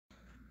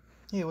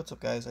Hey, what's up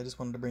guys? I just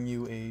wanted to bring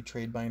you a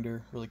trade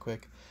binder really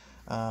quick.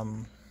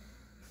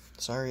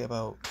 Sorry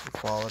about the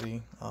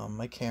quality.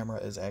 My camera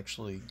is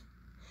actually,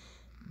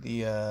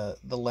 the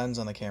lens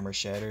on the camera is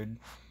shattered.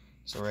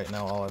 So right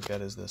now all I've got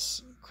is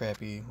this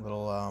crappy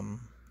little,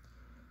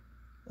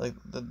 like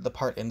the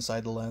part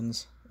inside the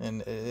lens.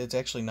 And it's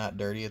actually not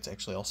dirty, it's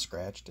actually all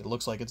scratched. It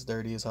looks like it's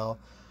dirty as hell,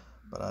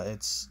 but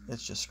it's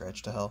just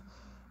scratched to hell.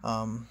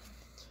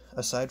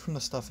 Aside from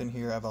the stuff in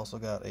here, I've also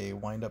got a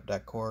wind-up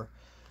deck core,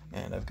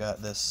 and I've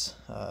got this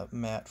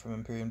mat from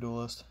Imperium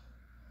Duelist.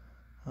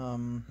 I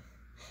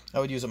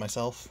would use it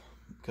myself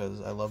because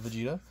I love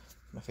Vegeta,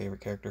 my favorite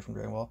character from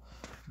Dragon Ball.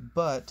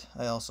 But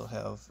I also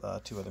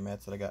have two other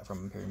mats that I got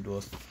from Imperium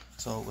Duelist.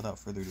 So without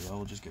further ado, I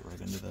will just get right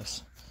into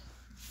this.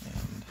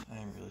 And I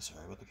am really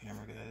sorry about the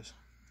camera, guys.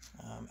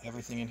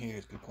 Everything in here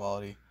is good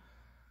quality.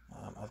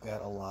 I've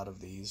got a lot of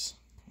these,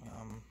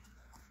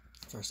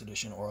 first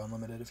edition or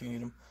unlimited if you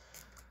need them.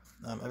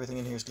 Everything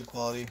in here is good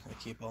quality. I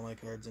keep all my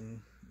cards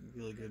in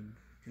really good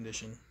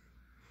condition.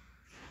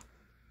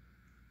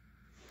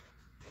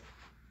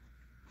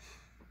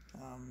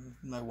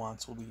 My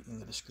wants will be in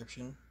the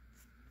description.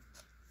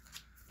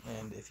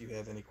 And if you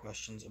have any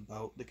questions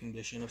about the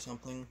condition of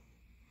something,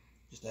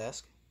 just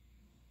ask.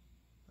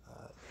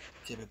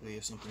 Typically,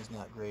 if something's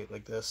not great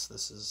like this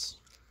is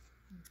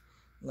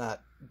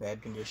not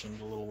bad condition,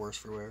 but a little worse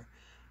for wear.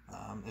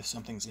 If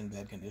something's in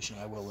bad condition,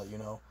 I will let you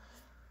know.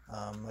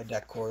 My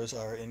deck cores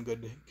are in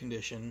good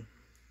condition.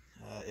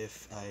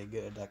 If I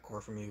get a deck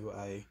core from you,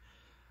 I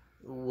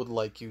would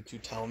like you to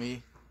tell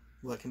me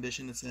what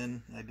condition it's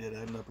in. I did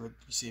end up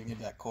receiving a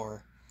deck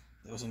core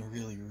that was in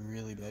really,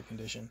 really bad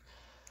condition.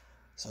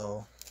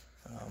 So,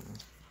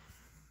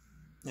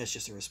 it's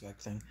just a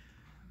respect thing.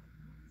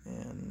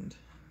 And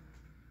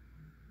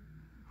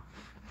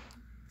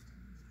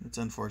it's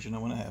unfortunate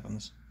when it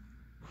happens.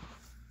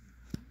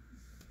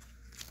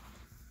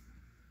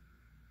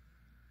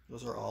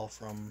 Those are all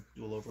from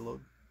Dual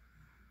Overload.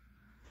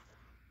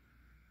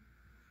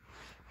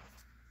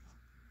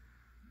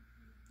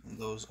 And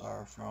those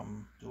are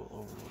from Dual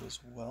Overload as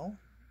well.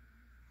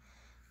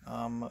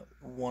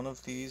 One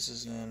of these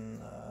is in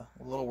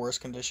a little worse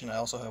condition. I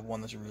also have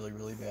one that's really,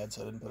 really bad,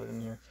 so I didn't put it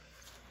in here.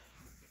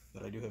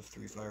 But I do have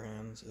 3 fire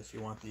hands. If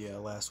you want the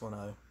last one,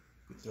 I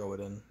could throw it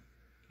in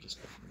just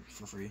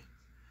for free.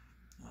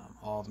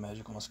 All the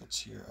magical muskets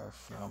here are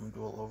from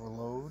Dual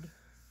Overload.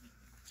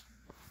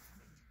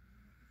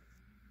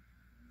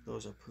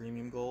 Those are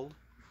premium gold.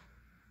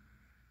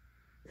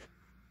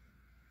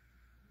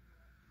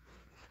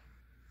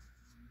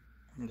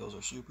 And those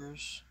are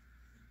supers.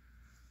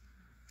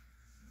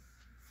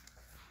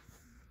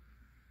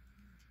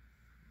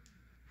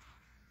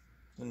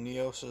 The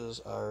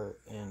Neoses are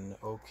in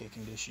okay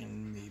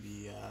condition,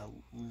 maybe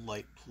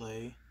light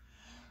play.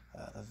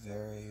 The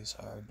Varies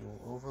are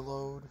Dual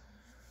Overload.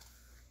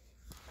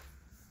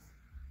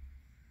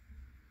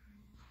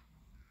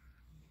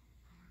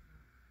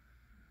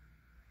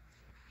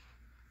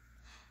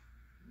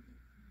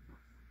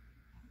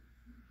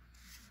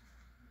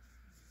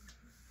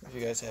 If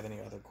you guys have any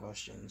other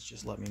questions,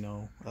 just let me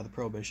know. The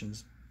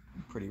Prohibition's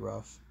pretty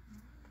rough.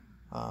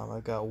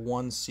 I've got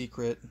 1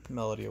 secret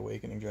Melody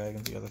Awakening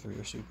Dragon, the other 3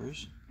 are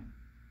supers.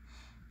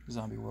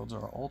 Zombie Worlds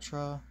are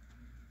Ultra.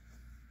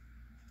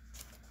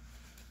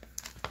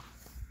 A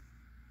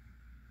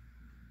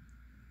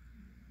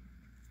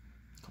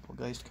couple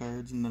Geist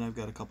cards, and then I've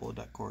got a couple of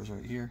deck cores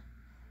right here.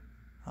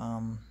 I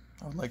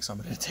would like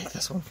somebody to take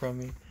this one from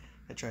me.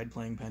 I tried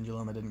playing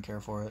Pendulum, I didn't care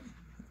for it.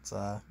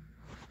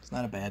 It's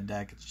not a bad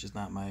deck, it's just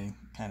not my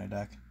kind of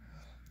deck.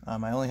 I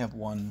only have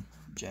 1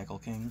 Jackal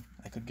King.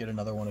 I could get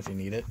another one if you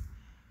need it.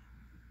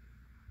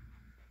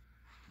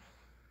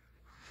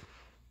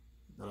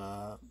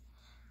 But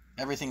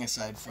everything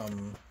aside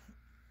from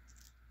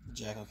the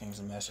Jackal Kings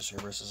and Master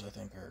Cerberuses, I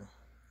think, are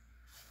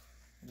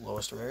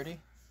lowest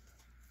rarity.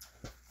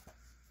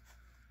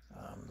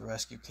 The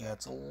Rescue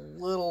Cat's a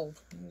little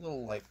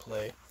light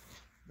play,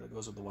 but it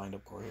goes with the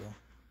wind-up core here.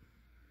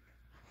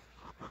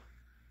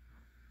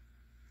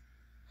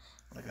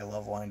 Like, I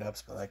love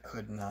wind-ups, but I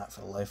could not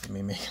for the life of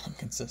me make them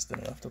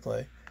consistent enough to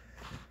play.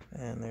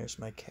 And there's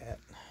my cat.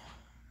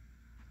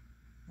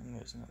 And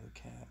there's another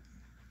cat.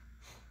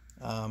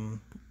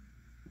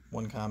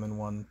 1 common,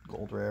 1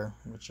 gold rare,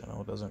 which I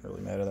know doesn't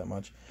really matter that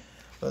much.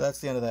 But that's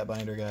the end of that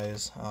binder,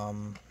 guys.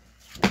 I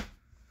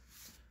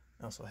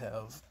also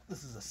have,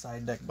 this is a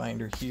side deck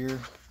binder here.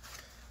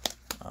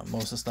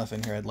 Most of the stuff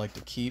in here I'd like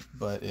to keep,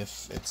 but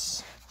if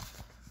it's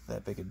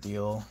that big a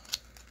deal,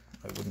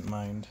 I wouldn't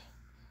mind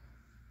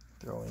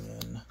throwing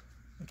in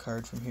a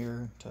card from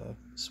here to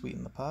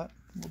sweeten the pot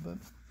a little bit.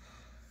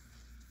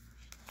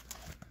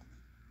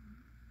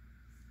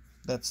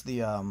 That's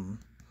the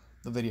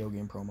video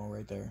game promo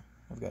right there.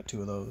 I've got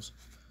 2 of those.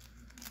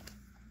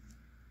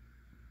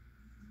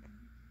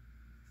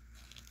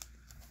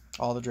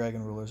 All the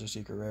Dragon Rulers are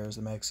secret rares.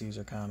 The Maxis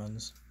are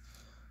commons.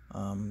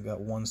 Got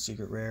 1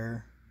 secret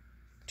rare,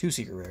 2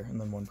 secret rare,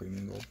 and then 1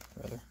 premium gold,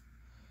 rather.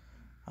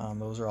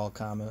 Those are all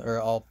common, or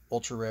all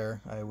ultra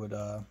rare. I would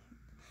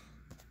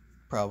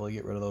probably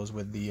get rid of those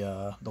with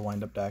the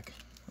wind-up deck.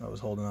 I was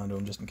holding on to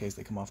them just in case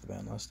they come off the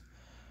ban list.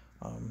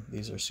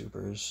 These are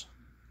supers.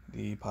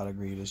 The Pot of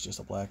Greed is just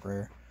a black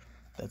rare.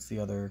 That's the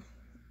other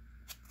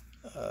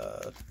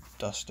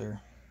Duster.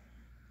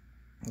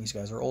 These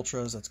guys are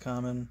ultras. That's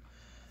common.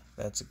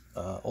 That's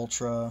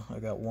ultra. I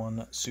got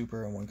one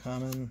super and one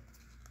common.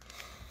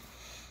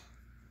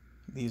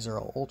 These are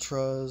all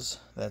ultras.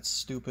 That's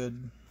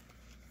stupid.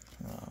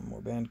 More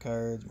band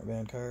cards, more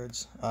band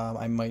cards.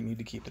 I might need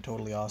to keep the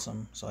totally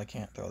awesome, so I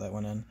can't throw that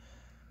one in.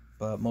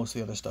 But most of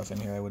the other stuff in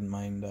here I wouldn't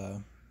mind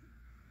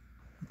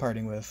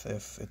parting with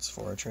if it's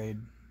for a trade.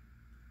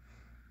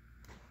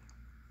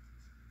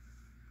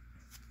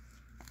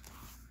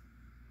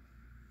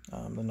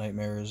 The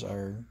Nightmares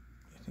are,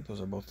 I think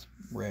those are both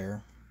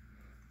rare,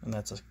 and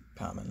that's a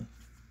common.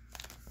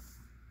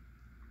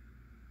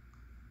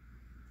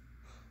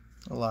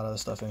 A lot of the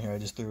stuff in here I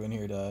just threw in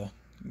here to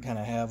kind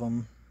of have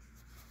them.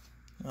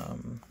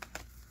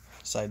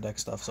 Side deck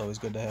stuff's always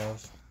good to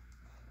have.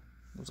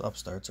 Those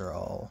upstarts are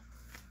all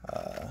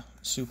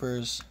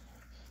supers.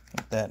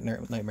 That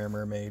Nightmare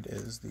Mermaid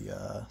is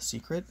the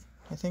secret,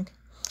 I think.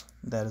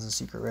 That is a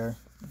secret rare.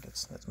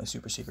 That's my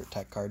super secret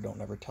tech card.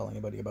 Don't ever tell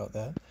anybody about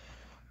that,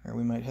 or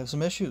we might have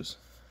some issues.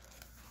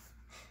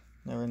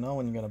 Never know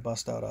when you're gonna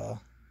bust out a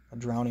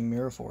drowning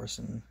Mirror Force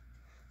and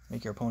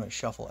make your opponent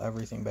shuffle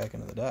everything back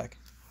into the deck.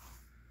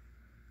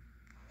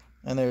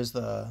 And there's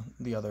the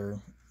other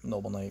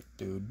Noble Knight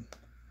dude.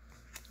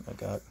 I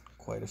got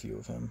quite a few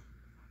of him.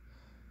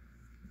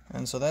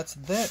 And so that's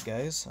that,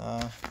 guys.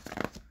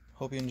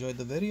 Hope you enjoyed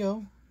the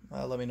video.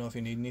 Let me know if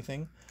you need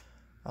anything.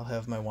 I'll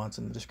have my wants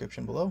in the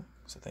description below.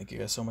 So thank you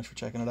guys so much for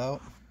checking it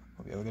out.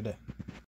 Hope you have a good day.